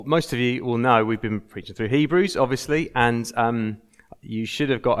Most of you will know we've been preaching through Hebrews, obviously, and you should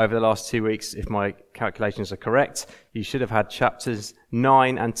have got over the last 2 weeks, if my calculations are correct, you should have had chapters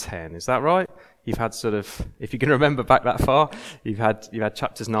 9 and 10. Is that right? You've had if you can remember back that far, you've had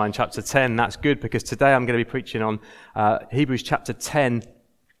chapters 9, chapter 10. That's good, because today I'm going to be preaching on Hebrews chapter 10,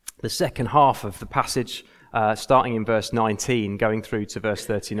 the second half of the passage, starting in verse 19, going through to verse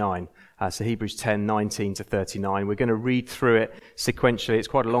 39. So Hebrews 10, 19 to 39. We're going to read through it sequentially. It's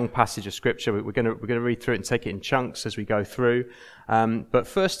quite a long passage of scripture. We're going to read through it and take it in chunks as we go through. But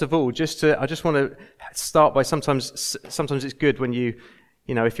first of all, I just want to start by sometimes it's good when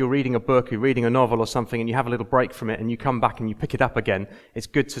you know, if you're reading a book, you're reading a novel or something, and you have a little break from it, and you come back and you pick it up again. It's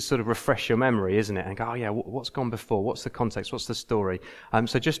good to sort of refresh your memory, isn't it? And go, oh yeah, what's gone before? What's the context? What's the story?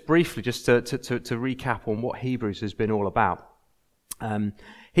 So just briefly, just to recap on what Hebrews has been all about.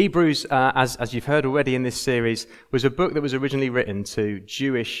 Hebrews, as you've heard already in this series, was a book that was originally written to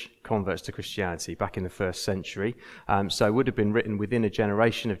Jewish converts to Christianity back in the first century. So it would have been written within a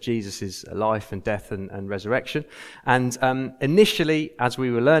generation of Jesus' life and death and resurrection. And initially, as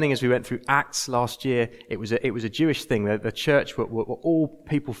we were learning, as we went through Acts last year, it was a Jewish thing. The church were all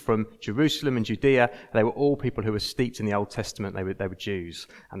people from Jerusalem and Judea. They were all people who were steeped in the Old Testament. They were Jews,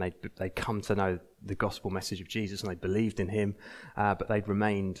 and they'd come to know the gospel message of Jesus, and they believed in him, but they'd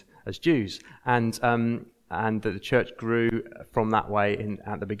remained as Jews, and the church grew from that way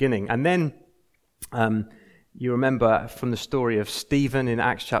at the beginning. And then you remember from the story of Stephen in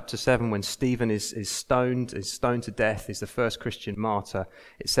Acts chapter 7, when Stephen is stoned to death, is the first Christian martyr.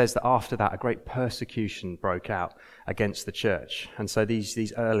 It says that after that, a great persecution broke out against the church. And so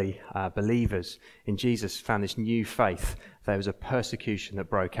these early believers in Jesus found this new faith. There was a persecution that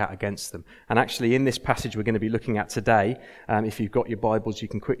broke out against them. And actually, in this passage we're going to be looking at today, if you've got your Bibles, you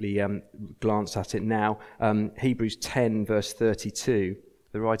can quickly glance at it now. Hebrews 10, verse 32.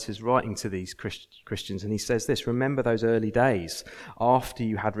 The writer's writing to these Christians, and he says this: remember those early days after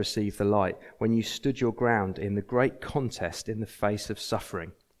you had received the light, when you stood your ground in the great contest in the face of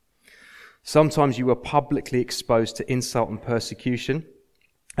suffering. Sometimes you were publicly exposed to insult and persecution.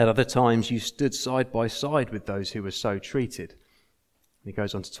 At other times you stood side by side with those who were so treated. And he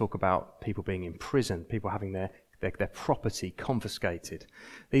goes on to talk about people being imprisoned, people having their property confiscated.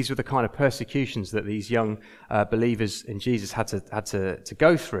 These were the kind of persecutions that these young believers in Jesus had to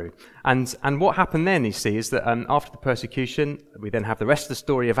go through. And what happened then, you see, is that after the persecution, we then have the rest of the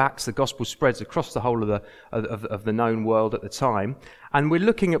story of Acts. The gospel spreads across the whole of the known world at the time. And we're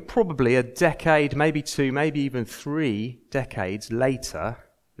looking at probably a decade, maybe 2, maybe even 3 decades later,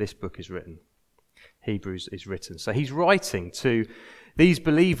 this book is written. Hebrews is written. So he's writing to these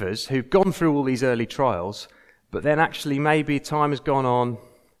believers who've gone through all these early trials, but then actually maybe time has gone on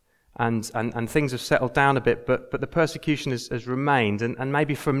and things have settled down a bit, but the persecution has remained. And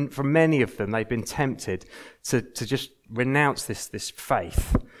maybe for many of them, they've been tempted to just renounce this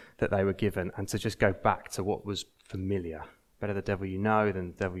faith that they were given and to just go back to what was familiar. Better the devil you know than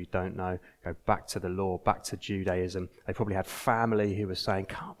the devil you don't know. Go back to the law, back to Judaism. They probably had family who was saying,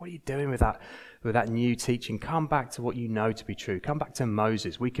 what are you doing with that new teaching? Come back to what you know to be true. Come back to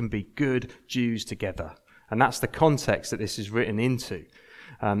Moses. We can be good Jews together. And that's the context that this is written into.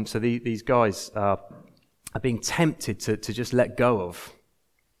 So these guys are being tempted to just let go of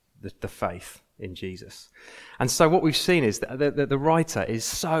the faith in Jesus. And so what we've seen is that the writer is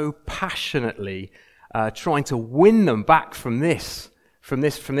so passionately trying to win them back from this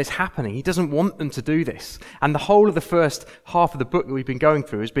happening. He doesn't want them to do this. And the whole of the first half of the book that we've been going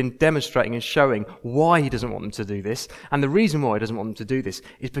through has been demonstrating and showing why he doesn't want them to do this. And the reason why he doesn't want them to do this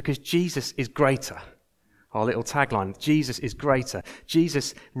is because Jesus is greater. Our little tagline, Jesus is greater.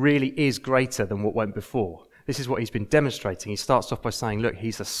 Jesus really is greater than what went before. This is what he's been demonstrating. He starts off by saying, look,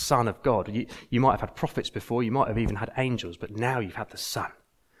 he's the Son of God. You might have had prophets before, you might have even had angels, but now you've had the Son.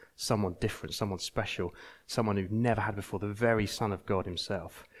 Someone different, someone special, someone you've never had before, the very Son of God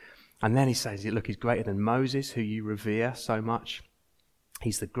himself. And then he says, look, he's greater than Moses, who you revere so much.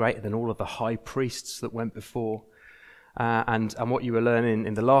 He's greater than all of the high priests that went before. And what you were learning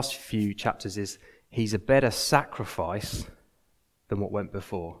in the last few chapters is he's a better sacrifice than what went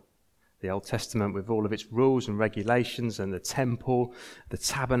before. The Old Testament, with all of its rules and regulations, and the temple, the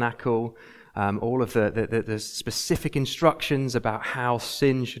tabernacle, all of the specific instructions about how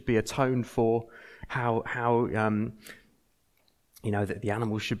sin should be atoned for, how the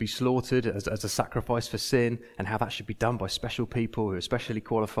animals should be slaughtered as a sacrifice for sin, and how that should be done by special people who are specially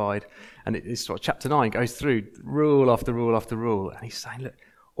qualified. And it's sort of chapter 9 goes through rule after rule after rule, and he's saying, look,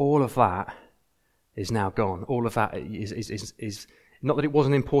 all of that is now gone. All of that is not that it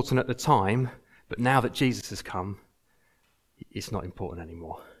wasn't important at the time, but now that Jesus has come, it's not important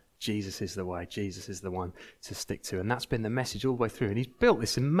anymore. Jesus is the way. Jesus is the one to stick to. And that's been the message all the way through. And he's built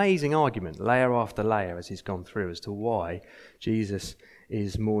this amazing argument, layer after layer, as he's gone through, as to why Jesus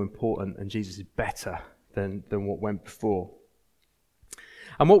is more important and Jesus is better than what went before.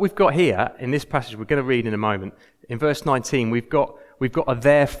 And what we've got here in this passage, we're going to read in a moment, in verse 19, we've got a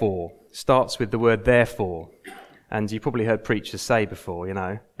therefore. Starts with the word therefore. And you've probably heard preachers say before,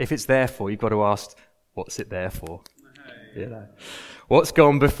 if it's therefore, you've got to ask, what's it there for? What's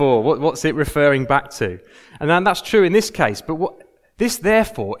gone before? What's it referring back to? And then that's true in this case, but this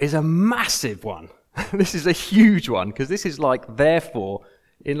therefore is a massive one. This is a huge one, because this is like therefore,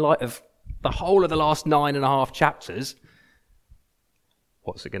 in light of the whole of the last 9.5 chapters,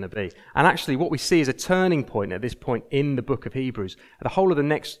 what's it going to be? And actually what we see is a turning point at this point in the book of Hebrews. The whole of the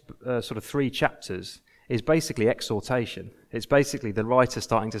next sort of 3 chapters is basically exhortation. It's basically the writer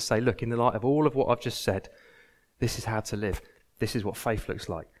starting to say, look, in the light of all of what I've just said, this is how to live. This is what faith looks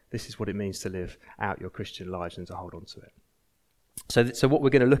like. This is what it means to live out your Christian lives and to hold on to it. So what we're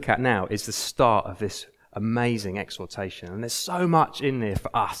going to look at now is the start of this amazing exhortation. And there's so much in there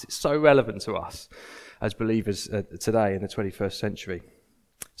for us. It's so relevant to us as believers today in the 21st century.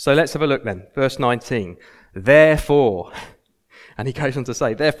 So let's have a look then. Verse 19. Therefore, and he goes on to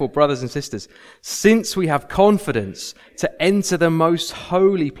say, therefore, brothers and sisters, since we have confidence to enter the most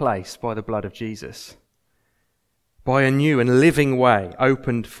holy place by the blood of Jesus, by a new and living way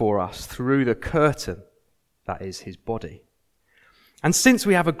opened for us through the curtain, that is his body. And since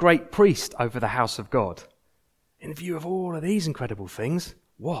we have a great priest over the house of God, in view of all of these incredible things,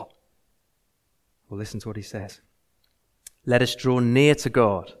 what? Well, listen to what he says. Let us draw near to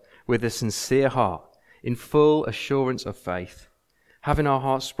God with a sincere heart, in full assurance of faith, having our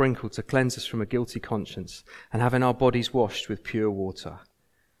hearts sprinkled to cleanse us from a guilty conscience, and having our bodies washed with pure water.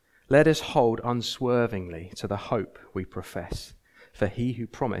 Let us hold unswervingly to the hope we profess, for he who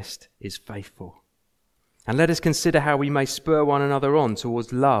promised is faithful. And let us consider how we may spur one another on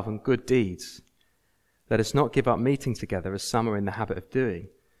towards love and good deeds. Let us not give up meeting together as some are in the habit of doing,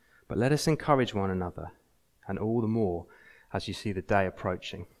 but let us encourage one another, and all the more as you see the day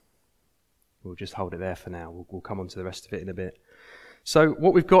approaching. We'll just hold it there for now. We'll come on to the rest of it in a bit. So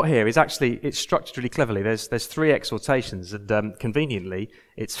what we've got here is actually, it's structured really cleverly. There's 3 exhortations, and conveniently,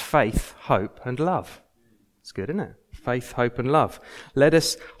 it's faith, hope, and love. It's good, isn't it? Faith, hope, and love. Let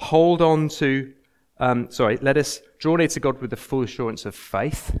us hold on to, let us draw near to God with the full assurance of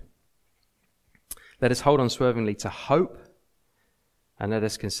faith. Let us hold on swervingly to hope, and let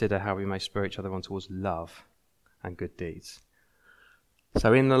us consider how we may spur each other on towards love and good deeds.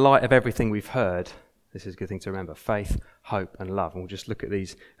 So in the light of everything we've heard, this is a good thing to remember: faith, hope, and love. And we'll just look at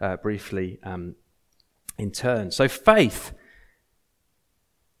these briefly in turn. So faith.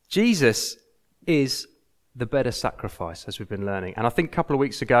 Jesus is the better sacrifice, as we've been learning. And I think a couple of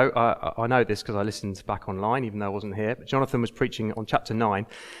weeks ago, I know this because I listened back online, even though I wasn't here, but Jonathan was preaching on chapter 9,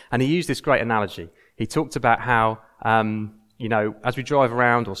 and he used this great analogy. He talked about how, as we drive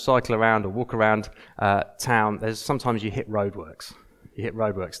around or cycle around or walk around town, there's sometimes you hit roadworks. You hit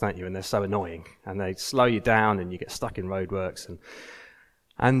roadworks, don't you? And they're so annoying, and they slow you down, and you get stuck in roadworks.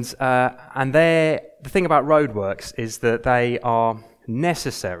 And the thing about roadworks is that they are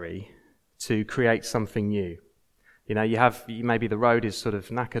necessary to create something new. Maybe the road is sort of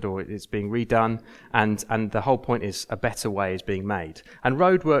knackered or it's being redone, and the whole point is a better way is being made. And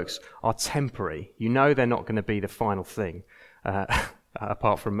roadworks are temporary. They're not going to be the final thing.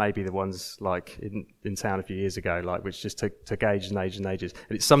 Apart from maybe the ones like in town a few years ago, which just took ages and ages and ages.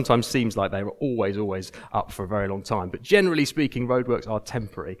 And it sometimes seems like they were always up for a very long time. But generally speaking, roadworks are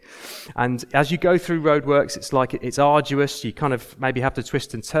temporary. And as you go through roadworks, it's like it's arduous. You kind of maybe have to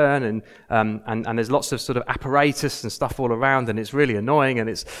twist and turn, and there's lots of sort of apparatus and stuff all around, and it's really annoying, and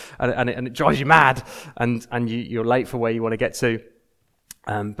it drives you mad, and you're late for where you want to get to.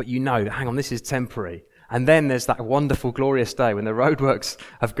 But hang on, this is temporary. And then there's that wonderful, glorious day when the roadworks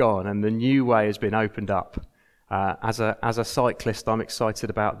have gone and the new way has been opened up. As a cyclist, I'm excited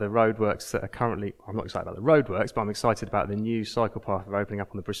about the roadworks that are currently... I'm not excited about the roadworks, but I'm excited about the new cycle path that are opening up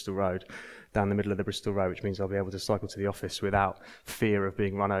on the Bristol Road, down the middle of the Bristol Road, which means I'll be able to cycle to the office without fear of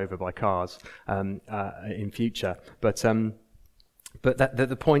being run over by cars in future. But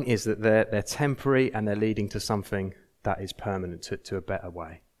the point is that they're temporary and they're leading to something that is permanent, to a better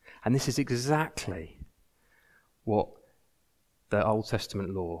way. And this is exactly what the Old Testament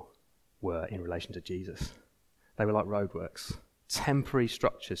law were in relation to Jesus. They were like roadworks, temporary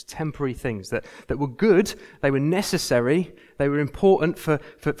structures, temporary things that were good, they were necessary, they were important for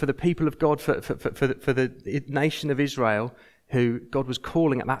the people of God, for the nation of Israel who God was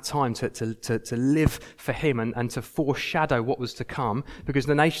calling at that time to live for him and to foreshadow what was to come, because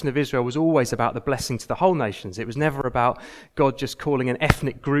the nation of Israel was always about the blessing to the whole nations. It was never about God just calling an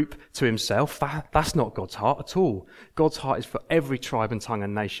ethnic group to himself. That's not God's heart at all. God's heart is for every tribe and tongue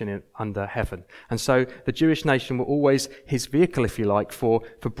and nation under heaven. And so the Jewish nation were always his vehicle, if you like, for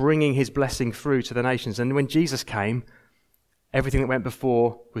bringing his blessing through to the nations. And when Jesus came, everything that went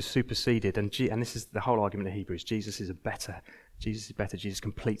before was superseded. And this is the whole argument of Hebrews. Jesus is better. Jesus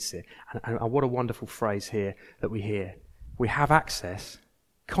completes it. And what a wonderful phrase here that we hear. We have access,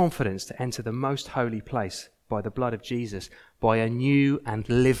 confidence to enter the most holy place by the blood of Jesus, by a new and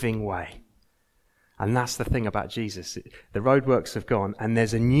living way. And that's the thing about Jesus. The roadworks have gone, and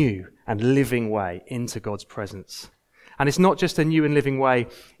there's a new and living way into God's presence. And it's not just a new and living way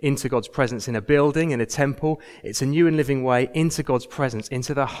into God's presence in a building, in a temple. It's a new and living way into God's presence,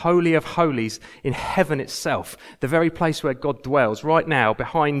 into the Holy of Holies in heaven itself. The very place where God dwells. Right now,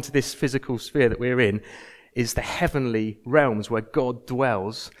 behind this physical sphere that we're in, is the heavenly realms where God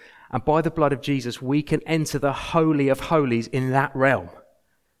dwells. And by the blood of Jesus, we can enter the Holy of Holies in that realm.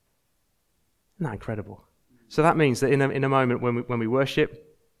 Isn't that incredible? So that means that in a moment when we worship,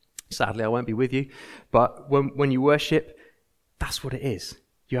 sadly, I won't be with you. But when you worship, that's what it is.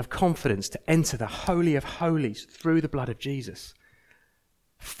 You have confidence to enter the Holy of Holies through the blood of Jesus.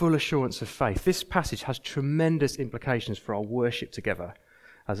 Full assurance of faith. This passage has tremendous implications for our worship together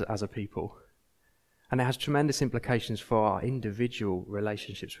as a people. And it has tremendous implications for our individual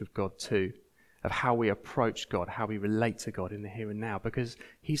relationships with God too, of how we approach God, how we relate to God in the here and now, because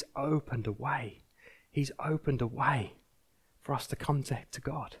he's opened a way. He's opened a way for us to come to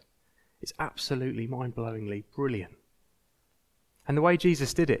God. It's absolutely mind-blowingly brilliant. And the way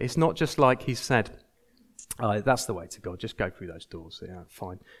Jesus did it, it's not just like he said, that's the way to God, just go through those doors. Yeah,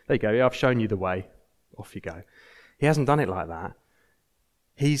 fine. There you go, yeah, I've shown you the way. Off you go. He hasn't done it like that.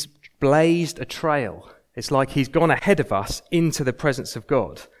 He's blazed a trail. It's like he's gone ahead of us into the presence of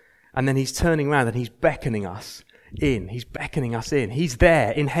God. And then he's turning around and he's beckoning us in. He's beckoning us in. He's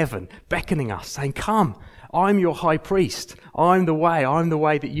there in heaven, beckoning us, saying, come, I'm your high priest. I'm the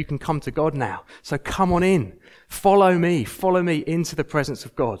way that you can come to God now. So come on in. Follow me into the presence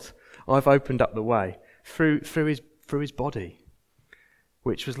of God. I've opened up the way through his body,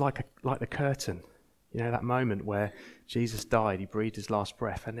 which was like the curtain. You know, that moment where Jesus died, he breathed his last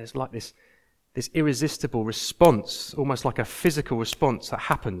breath, and there's like this irresistible response, almost like a physical response that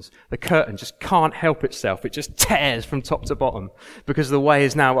happens. The curtain just can't help itself. It just tears from top to bottom because the way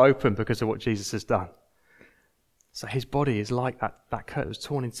is now open because of what Jesus has done. So his body is like that curtain was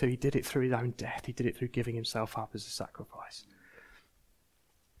torn in two. He did it through his own death. He did it through giving himself up as a sacrifice.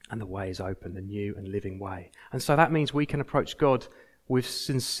 And the way is open, the new and living way. And so that means we can approach God with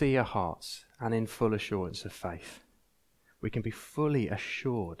sincere hearts and in full assurance of faith. We can be fully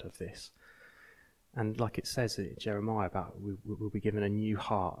assured of this. And like it says in Jeremiah about we'll be given a new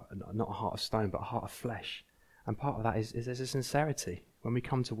heart, not a heart of stone, but a heart of flesh. And part of that is there's a sincerity. When we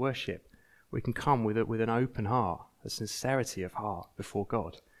come to worship, we can come with an open heart, a sincerity of heart before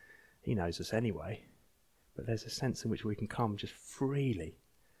God. He knows us anyway, but there's a sense in which we can come just freely.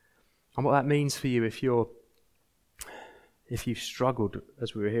 And what that means for you if you've struggled,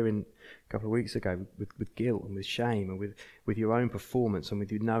 as we were hearing a couple of weeks ago, with guilt and with shame and with your own performance and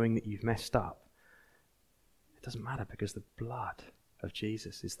with you knowing that you've messed up, it doesn't matter because the blood of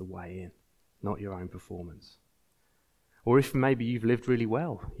Jesus is the way in, not your own performance. Or if maybe you've lived really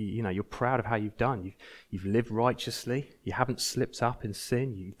well, you're proud of how you've done. You've lived righteously. You haven't slipped up in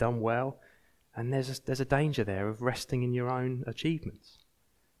sin. You've done well. And there's a danger there of resting in your own achievements.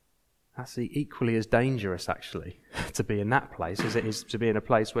 That's equally as dangerous, actually, to be in that place as it is to be in a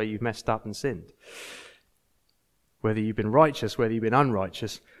place where you've messed up and sinned. Whether you've been righteous, whether you've been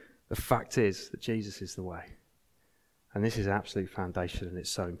unrighteous, the fact is that Jesus is the way. And this is an absolute foundation, and it's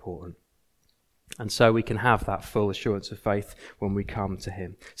so important. And so we can have that full assurance of faith when we come to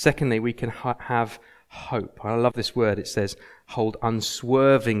him. Secondly, we can have hope. I love this word. It says, hold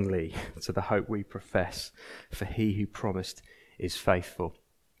unswervingly to the hope we profess, for he who promised is faithful.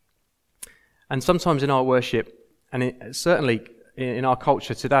 And sometimes in our worship, and certainly in our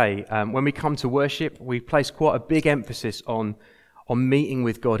culture today, when we come to worship, we place quite a big emphasis on meeting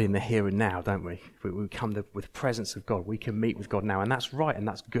with God in the here and now, don't we? We come with the presence of God. We can meet with God now, and that's right, and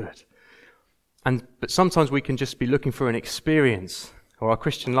that's good. But sometimes we can just be looking for an experience, or our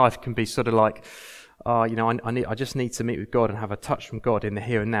Christian life can be sort of like, I just need to meet with God and have a touch from God in the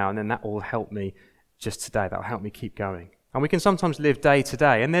here and now, and then that will help me just today. That will help me keep going. And we can sometimes live day to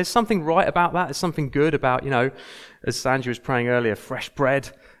day. And there's something right about that. There's something good about, as Sandra was praying earlier, fresh bread.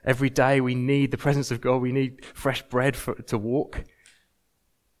 Every day we need the presence of God. We need fresh bread to walk.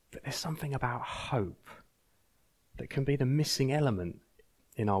 But there's something about hope that can be the missing element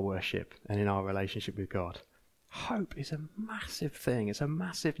in our worship and in our relationship with God. Hope is a massive thing. It's a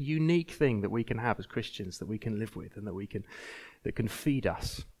massive, unique thing that we can have as Christians, that we can live with and that can feed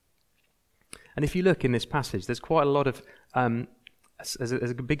us. And if you look in this passage, there's quite a lot of,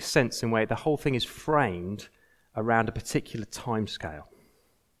 there's a big sense in where the whole thing is framed around a particular time scale.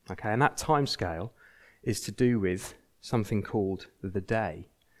 Okay, and that time scale is to do with something called the day.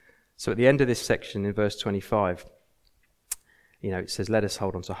 So at the end of this section in verse 25, it says, let us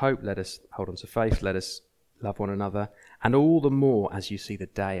hold on to hope, let us hold on to faith, let us love one another, and all the more as you see the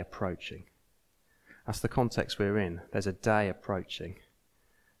day approaching. That's the context we're in. There's a day approaching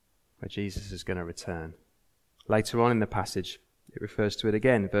where Jesus is going to return. Later on in the passage, it refers to it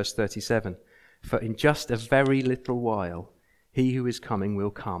again, verse 37. For in just a very little while, he who is coming will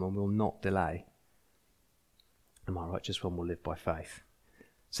come and will not delay. And my righteous one will live by faith.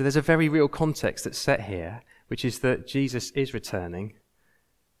 So there's a very real context that's set here, which is that Jesus is returning,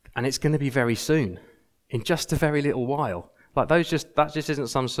 and it's going to be very soon, in just a very little while. Like that just isn't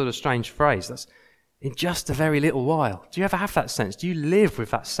some sort of strange phrase. That's in just a very little while. Do you ever have that sense? Do you live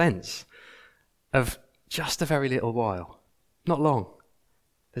with that sense of just a very little while? Not long.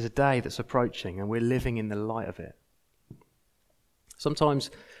 There's a day that's approaching and we're living in the light of it.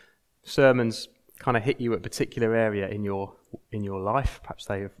 Sometimes sermons kind of hit you at a particular area in your life. Perhaps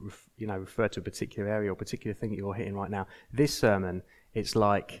they refer to a particular area or particular thing that you're hitting right now. This sermon, it's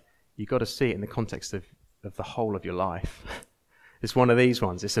like you've got to see it in the context of the whole of your life. It's one of these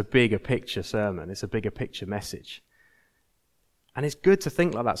ones. It's a bigger picture sermon. It's a bigger picture message. And it's good to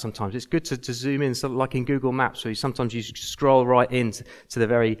think like that sometimes. It's good to zoom in, sort of like in Google Maps, where sometimes you scroll right into the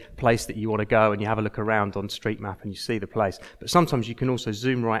very place that you want to go and you have a look around on Street Map and you see the place. But sometimes you can also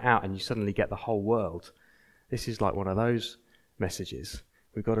zoom right out and you suddenly get the whole world. This is like one of those messages.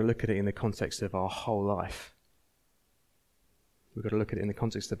 We've got to look at it in the context of our whole life. We've got to look at it in the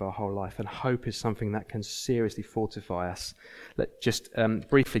context of our whole life. And hope is something that can seriously fortify us.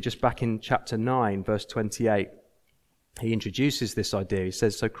 Briefly, just back in chapter 9, verse 28, he introduces this idea. He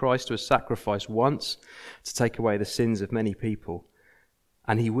says, so Christ was sacrificed once to take away the sins of many people,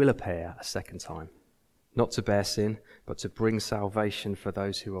 and he will appear a second time, not to bear sin, but to bring salvation for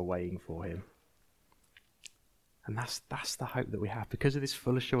those who are waiting for him. And that's the hope that we have. Because of this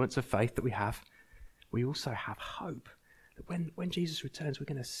full assurance of faith that we have, we also have hope. When Jesus returns, we're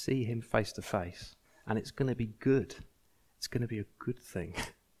going to see him face to face, and it's going to be good. It's going to be a good thing.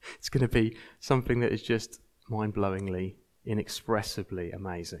 It's going to be something that is just mind-blowingly, inexpressibly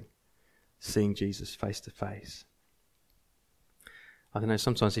amazing, seeing Jesus face to face. I don't know,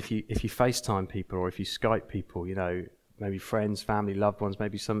 sometimes if you FaceTime people or if you Skype people, maybe friends, family, loved ones,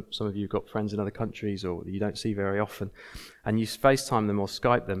 maybe some of you have got friends in other countries or you don't see very often, and you FaceTime them or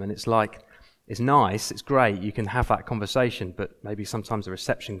Skype them, and it's like, it's nice, it's great, you can have that conversation, but maybe sometimes the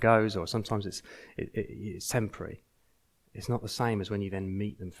reception goes, or sometimes it's temporary. It's not the same as when you then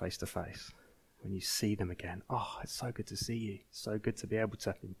meet them face to face, when you see them again. Oh, it's so good to see you, it's so good to be able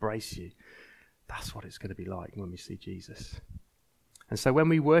to embrace you. That's what it's going to be like when we see Jesus. And so when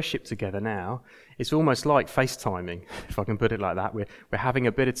we worship together now, it's almost like FaceTiming, if I can put it like that. We're having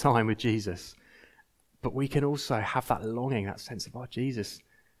a bit of time with Jesus, but we can also have that longing, that sense of, oh, Jesus,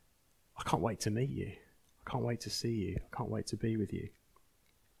 I can't wait to meet you. I can't wait to see you. I can't wait to be with you.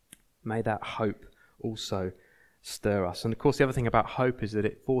 May that hope also stir us. And of course, the other thing about hope is that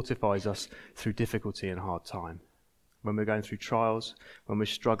it fortifies us through difficulty and hard time. When we're going through trials, when we're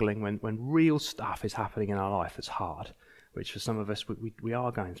struggling, when real stuff is happening in our life that's hard, which for some of us, we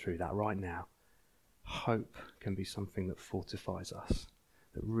are going through that right now. Hope can be something that fortifies us,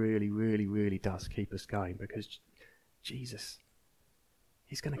 that really, really, really does keep us going, because Jesus,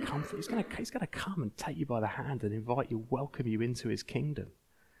 He's going to come. He's going to come and take you by the hand and invite you, welcome you into his kingdom.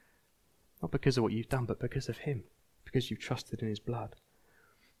 Not because of what you've done, but because of him, because you've trusted in his blood.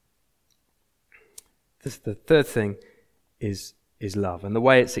 The third thing is love, and the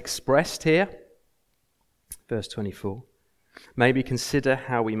way it's expressed here, verse 24. Maybe consider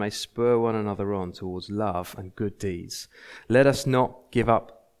how we may spur one another on towards love and good deeds. Let us not give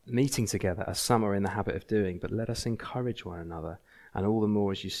up meeting together as some are in the habit of doing, but let us encourage one another, and all the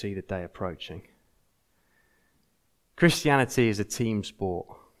more as you see the day approaching. Christianity is a team sport.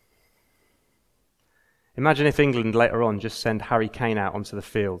 Imagine if England later on just send Harry Kane out onto the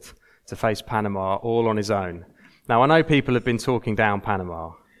field to face Panama all on his own. Now, I know people have been talking down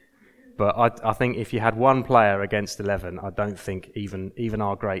Panama. But I think if you had one player against 11, I don't think even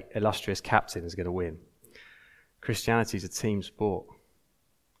our great illustrious captain is going to win. Christianity is a team sport.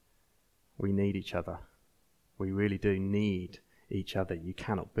 We need each other. We really do need each other. You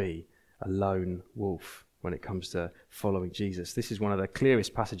cannot be a lone wolf when it comes to following Jesus. This is one of the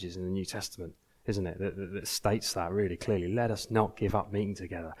clearest passages in the New Testament, isn't it? That states that really clearly. Let us not give up meeting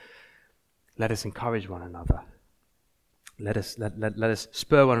together. Let us encourage one another. Let us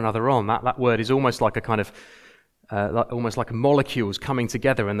spur one another on. That word is almost like a kind of almost like molecules coming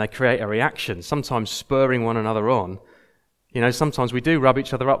together and they create a reaction. Sometimes spurring one another on. Sometimes we do rub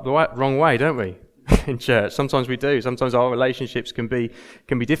each other up the wrong way, don't we? In church, sometimes we do. Sometimes our relationships can be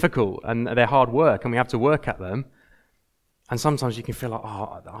difficult and they're hard work, and we have to work at them. And sometimes you can feel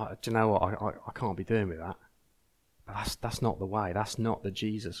like, do you know what? I can't be doing with that. But that's not the way. That's not the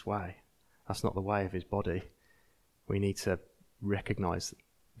Jesus way. That's not the way of his body. We need to recognise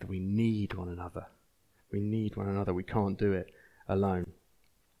that we need one another. We need one another. We can't do it alone.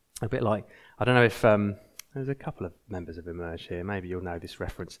 A bit like, I don't know if there's a couple of members have emerged here. Maybe you'll know this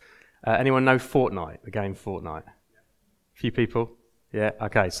reference. Anyone know Fortnite, the game Fortnite? A few people? Yeah,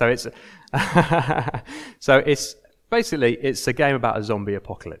 okay. So it's basically a game about a zombie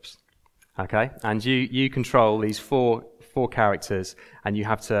apocalypse. Okay? And you control these four characters, and you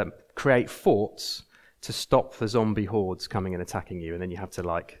have to create forts to stop the zombie hordes coming and attacking you, and then you have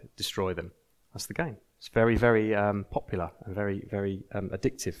to destroy them. That's the game. It's very, very popular and very, very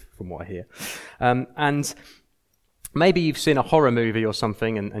addictive from what I hear. And maybe you've seen a horror movie or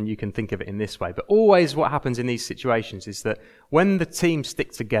something and you can think of it in this way, but always what happens in these situations is that when the team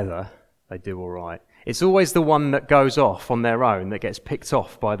stick together, they do all right. It's always the one that goes off on their own that gets picked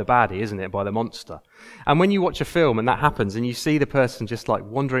off by the baddie, isn't it? By the monster. And when you watch a film and that happens and you see the person just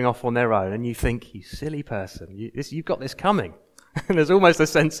wandering off on their own and you think, you silly person, you've got this coming. And there's almost a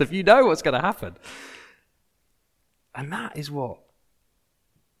sense of, what's going to happen. And that is what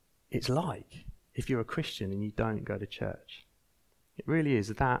it's like if you're a Christian and you don't go to church. It really is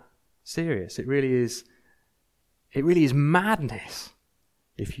that serious. It really is madness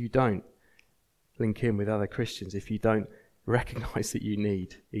if you don't link in with other Christians, if you don't recognise that you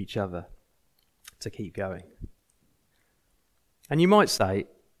need each other to keep going. And you might say,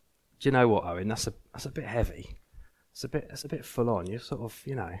 do you know what, Owen, that's a bit heavy. It's a bit full on. You're sort of,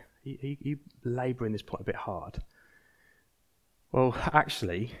 you labouring this point a bit hard. Well,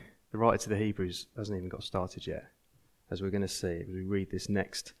 actually, the writer to the Hebrews hasn't even got started yet, as we're going to see as we read this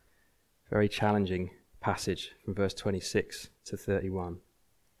next very challenging passage from verse 26 to 31.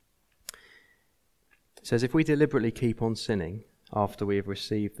 It says, if we deliberately keep on sinning after we have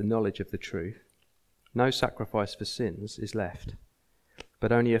received the knowledge of the truth, no sacrifice for sins is left,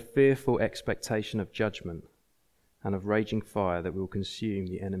 but only a fearful expectation of judgment and of raging fire that will consume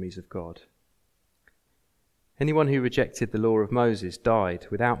the enemies of God. Anyone who rejected the law of Moses died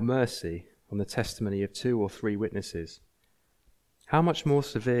without mercy on the testimony of 2 or 3 witnesses. How much more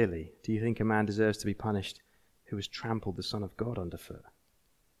severely do you think a man deserves to be punished who has trampled the Son of God underfoot,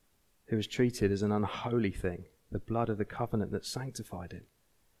 who has treated as an unholy thing the blood of the covenant that sanctified him,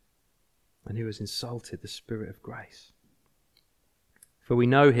 and who has insulted the Spirit of grace? For we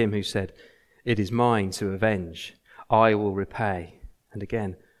know him who said, "It is mine to avenge, I will repay," and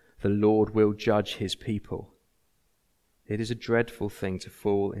again, "The Lord will judge his people." It is a dreadful thing to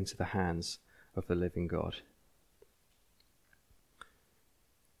fall into the hands of the living God.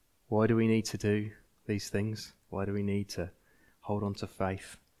 Why do we need to do these things? Why do we need to hold on to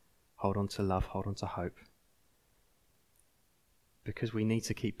faith, hold on to love, hold on to hope? Because we need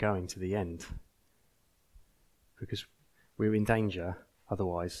to keep going to the end. Because we're in danger,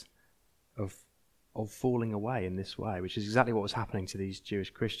 otherwise, of falling away in this way, which is exactly what was happening to these Jewish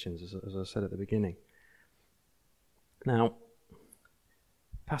Christians, as I said at the beginning. Now, a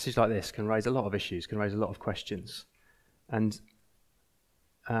passage like this can raise a lot of issues, can raise a lot of questions. And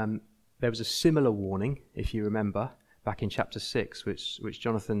there was a similar warning, if you remember, back in chapter 6, which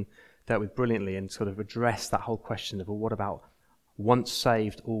Jonathan dealt with brilliantly and sort of addressed that whole question of, well, what about once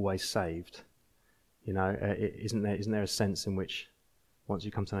saved, always saved? Isn't there a sense in which once you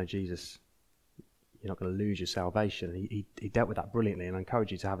come to know Jesus, you're not going to lose your salvation? He dealt with that brilliantly, and I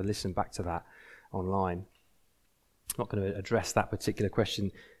encourage you to have a listen back to that online. I'm not going to address that particular question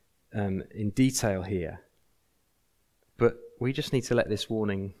in detail here, but we just need to let this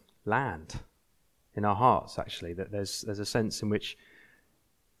warning land in our hearts, actually, that there's a sense in which,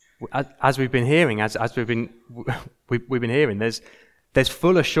 as we've been hearing, as we've been hearing, there's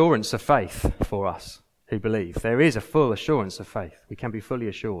full assurance of faith for us who believe. There is a full assurance of faith. We can be fully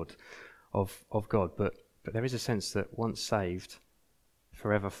assured of God, but there is a sense that once saved,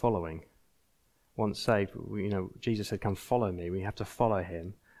 forever following. Once saved, Jesus said, come follow me. We have to follow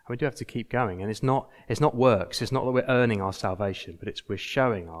him. And we do have to keep going. And it's not works. It's not that we're earning our salvation, but we're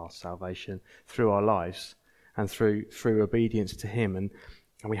showing our salvation through our lives and through obedience to him. And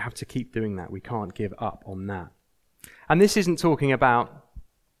we have to keep doing that. We can't give up on that. And this isn't talking about,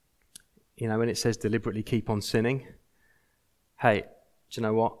 when it says deliberately keep on sinning. Hey, do you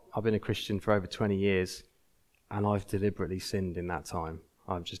know what? I've been a Christian for over 20 years and I've deliberately sinned in that time.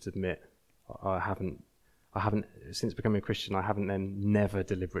 I just admit I haven't, since becoming a Christian, I haven't then never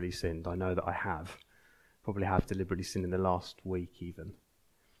deliberately sinned. I know that I have. Probably have deliberately sinned in the last week even.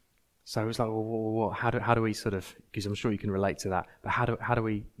 So it's like, well, how do we sort of, because I'm sure you can relate to that, but how do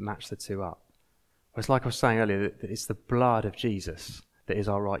we match the two up? Well, it's like I was saying earlier, that it's the blood of Jesus that is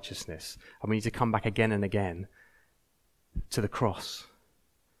our righteousness. And we need to come back again and again to the cross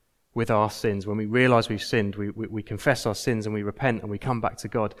with our sins. When we realise we've sinned, we confess our sins and we repent and we come back to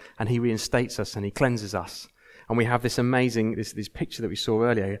God and he reinstates us and he cleanses us. And we have this amazing, this picture that we saw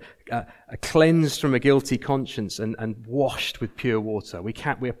earlier, cleansed from a guilty conscience and washed with pure water. We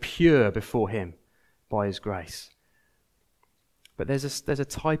are pure before him by his grace. But there's a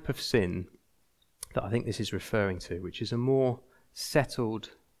type of sin that I think this is referring to, which is a more settled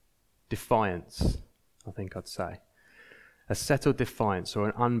defiance, I think I'd say. A settled defiance or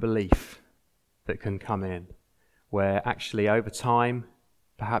an unbelief that can come in, where actually over time,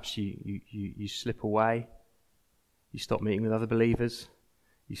 perhaps you slip away, you stop meeting with other believers,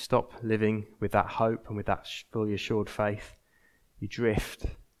 you stop living with that hope and with that fully assured faith, you drift.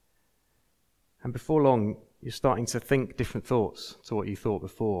 And before long, you're starting to think different thoughts to what you thought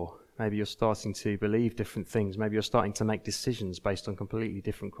before. Maybe you're starting to believe different things. Maybe you're starting to make decisions based on completely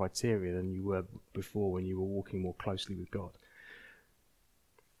different criteria than you were before when you were walking more closely with God.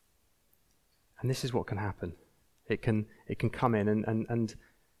 And this is what can happen. It can come in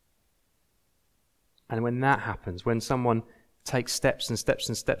and when that happens, when someone takes steps and steps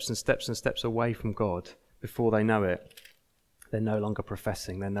and steps and steps and steps away from God before they know it, they're no longer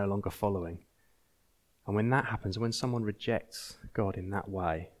professing, they're no longer following. And when that happens, when someone rejects God in that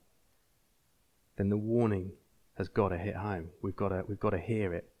way, then the warning has got to hit home. We've got to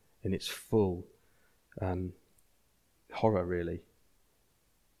hear it in its full horror, really.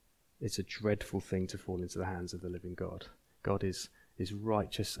 It's a dreadful thing to fall into the hands of the living God. God is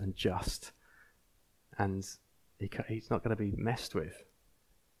righteous and just, and he's not going to be messed with.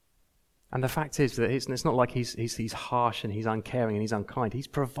 And the fact is that it's not like he's harsh and he's uncaring and he's unkind. He's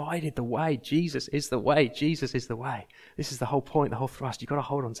provided the way. Jesus is the way. Jesus is the way. This is the whole point, the whole thrust. You've got to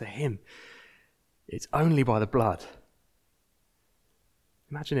hold on to him. It's only by the blood.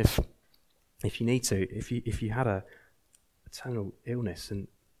 Imagine if you need to, if you had a terminal illness and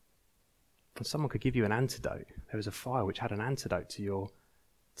someone could give you an antidote. There was a file which had an antidote to your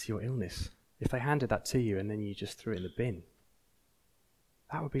illness. If they handed that to you and then you just threw it in the bin,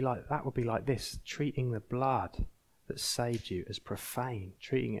 that would be like this, treating the blood that saved you as profane,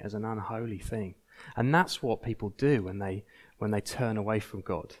 treating it as an unholy thing. And that's what people do when they turn away from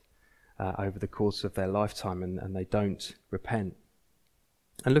God over the course of their lifetime and they don't repent.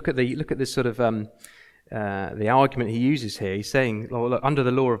 And look at this sort of the argument he uses here. He's saying, well, look, under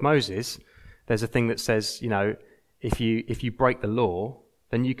the law of Moses, there's a thing that says, if you break the law,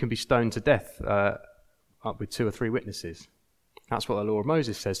 then you can be stoned to death up with 2 or 3 witnesses. That's what the law of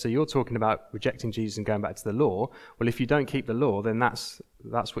Moses says. So you're talking about rejecting Jesus and going back to the law. Well, if you don't keep the law, then that's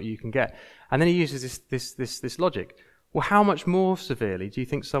what you can get. And then he uses this logic. Well, how much more severely do you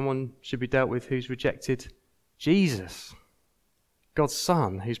think someone should be dealt with who's rejected Jesus, God's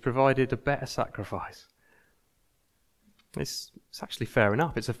Son, who's provided a better sacrifice? It's actually fair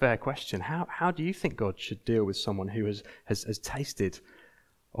enough. It's a fair question. How do you think God should deal with someone who has tasted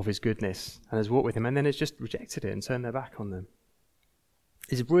of his goodness and has walked with him and then has just rejected it and turned their back on them?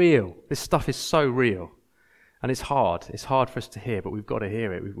 It's real. This stuff is so real. And it's hard. It's hard for us to hear, but we've got to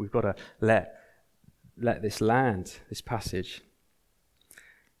hear it. We've got to let this land, this passage.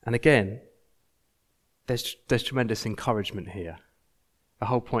 And again, there's tremendous encouragement here. The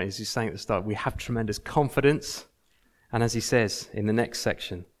whole point is he's saying at the start, we have tremendous confidence. And as he says in the next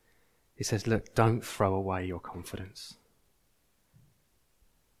section, he says, look, don't throw away your confidence.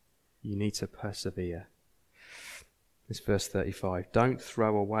 You need to persevere. It's verse 35. Don't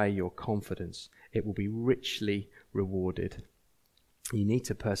throw away your confidence. It will be richly rewarded. You need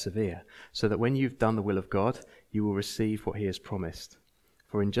to persevere so that when you've done the will of God, you will receive what he has promised.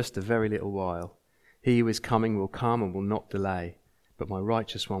 For in just a very little while, he who is coming will come and will not delay, but my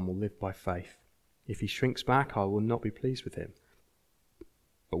righteous one will live by faith. If he shrinks back, I will not be pleased with him.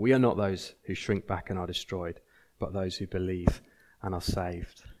 But we are not those who shrink back and are destroyed, but those who believe and are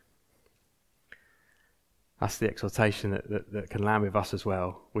saved. That's the exhortation that can land with us as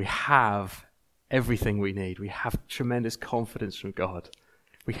well. We have everything we need. We have tremendous confidence from God.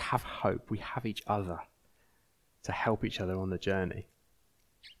 We have hope. We have each other to help each other on the journey.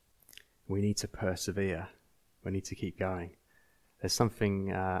 We need to persevere. We need to keep going. There's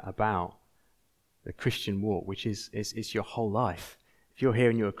something about the Christian walk, which is your whole life. If you're here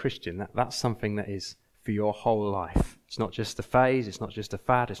and you're a Christian, that's something that is for your whole life. It's not just a phase, it's not just a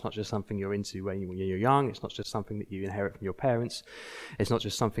fad, it's not just something you're into when you're young, it's not just something that you inherit from your parents, it's not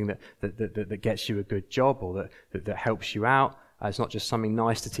just something that gets you a good job or that helps you out, it's not just something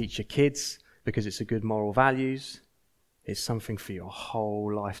nice to teach your kids because it's a good moral values, it's something for your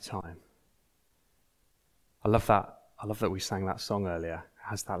whole lifetime. I love that we sang that song earlier. It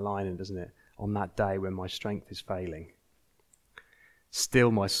has that line in, doesn't it? On that day when my strength is failing,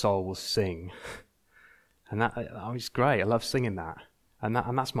 still my soul will sing. And it's great. I love singing that. And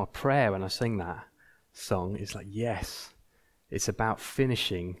that's my prayer when I sing that song. It's like, yes, it's about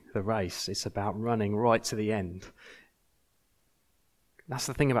finishing the race. It's about running right to the end. That's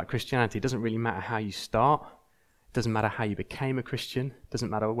the thing about Christianity. It doesn't really matter how you start. It doesn't matter how you became a Christian. It doesn't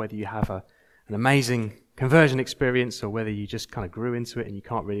matter whether you have an amazing conversion experience or whether you just kind of grew into it and you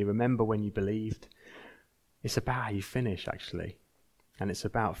can't really remember when you believed. It's about how you finish, actually. And it's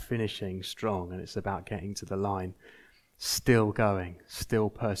about finishing strong, and it's about getting to the line, still going, still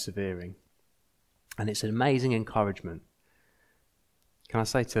persevering. And it's an amazing encouragement. Can I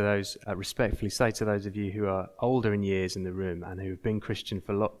say to those, respectfully say to those of you who are older in years in the room and who have been Christian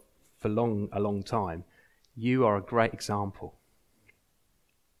for a long time, you are a great example.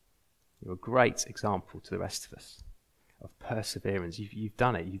 You're a great example to the rest of us of perseverance. You've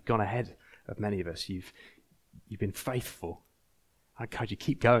done it. You've gone ahead of many of us. You've been faithful. I encourage you,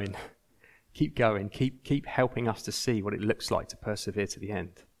 keep going. Keep going. Keep helping us to see what it looks like to persevere to the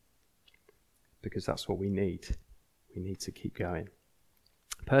end. Because that's what we need. We need to keep going.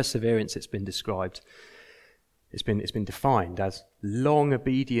 Perseverance, it's been described, it's been defined as long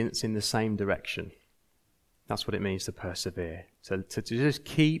obedience in the same direction. That's what it means to persevere. To just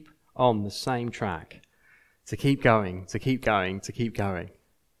keep on the same track. To keep going, to keep going, to keep going.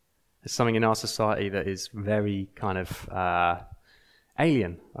 There's something in our society that is very kind of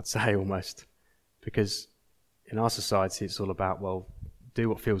alien, I'd say, almost. Because in our society, it's all about, well, do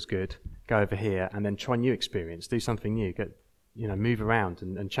what feels good, go over here, and then try new experience, do something new, move around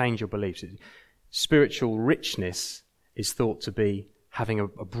and change your beliefs. Spiritual richness is thought to be having a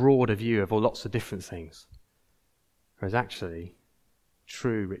broader view of lots of different things. Whereas actually,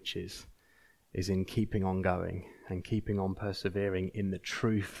 true riches is in keeping on going and keeping on persevering in the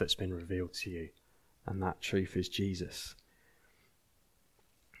truth that's been revealed to you. And that truth is Jesus.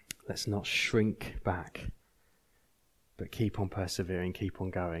 Let's not shrink back, but keep on persevering, keep on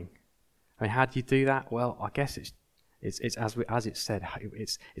going. I mean, how do you do that? Well, I guess it's as it said,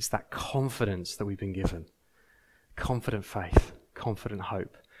 it's that confidence that we've been given. Confident faith, confident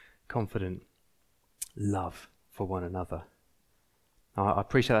hope, confident love for one another. Now, I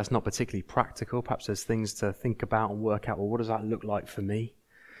appreciate that's not particularly practical. Perhaps there's things to think about and work out, well, what does that look like for me?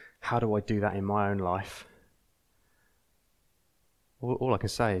 How do I do that in my own life? All I can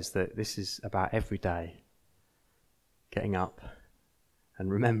say is that this is about every day getting up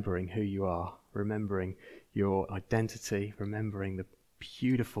and remembering who you are, remembering your identity, remembering the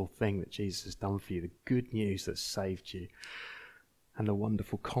beautiful thing that Jesus has done for you, the good news that saved you, and the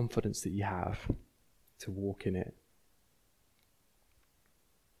wonderful confidence that you have to walk in it.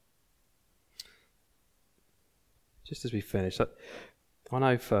 Just as we finish, I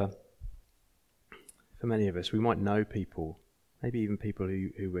know for many of us, we might know people, maybe even people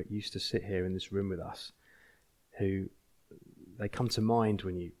who used to sit here in this room with us, who they come to mind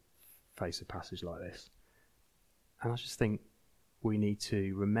when you face a passage like this. And I just think we need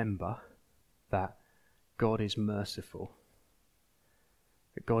to remember that God is merciful.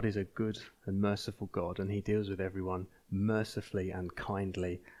 That God is a good and merciful God, and he deals with everyone mercifully and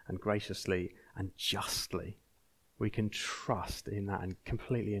kindly and graciously and justly. We can trust in that and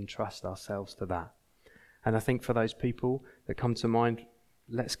completely entrust ourselves to that. And I think for those people that come to mind,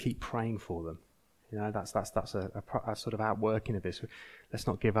 let's keep praying for them. That's a sort of outworking of this. Let's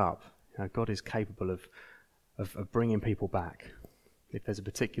not give up. God is capable of bringing people back. If there's a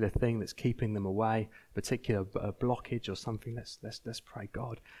particular thing that's keeping them away, a particular blockage or something, let's pray,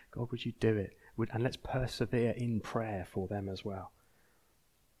 God, would you do it? And let's persevere in prayer for them as well.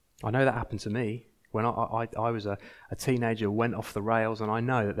 I know that happened to me. When I was a teenager, went off the rails, and I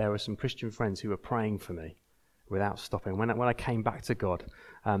know that there were some Christian friends who were praying for me without stopping. When I came back to God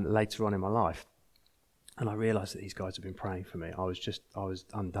later on in my life, And I realised that these guys have been praying for me. I was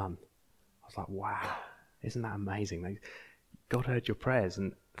undone. I was like, wow, isn't that amazing? God heard your prayers,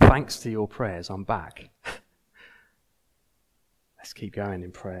 and thanks to your prayers, I'm back. Let's keep going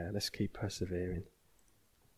in prayer. Let's keep persevering.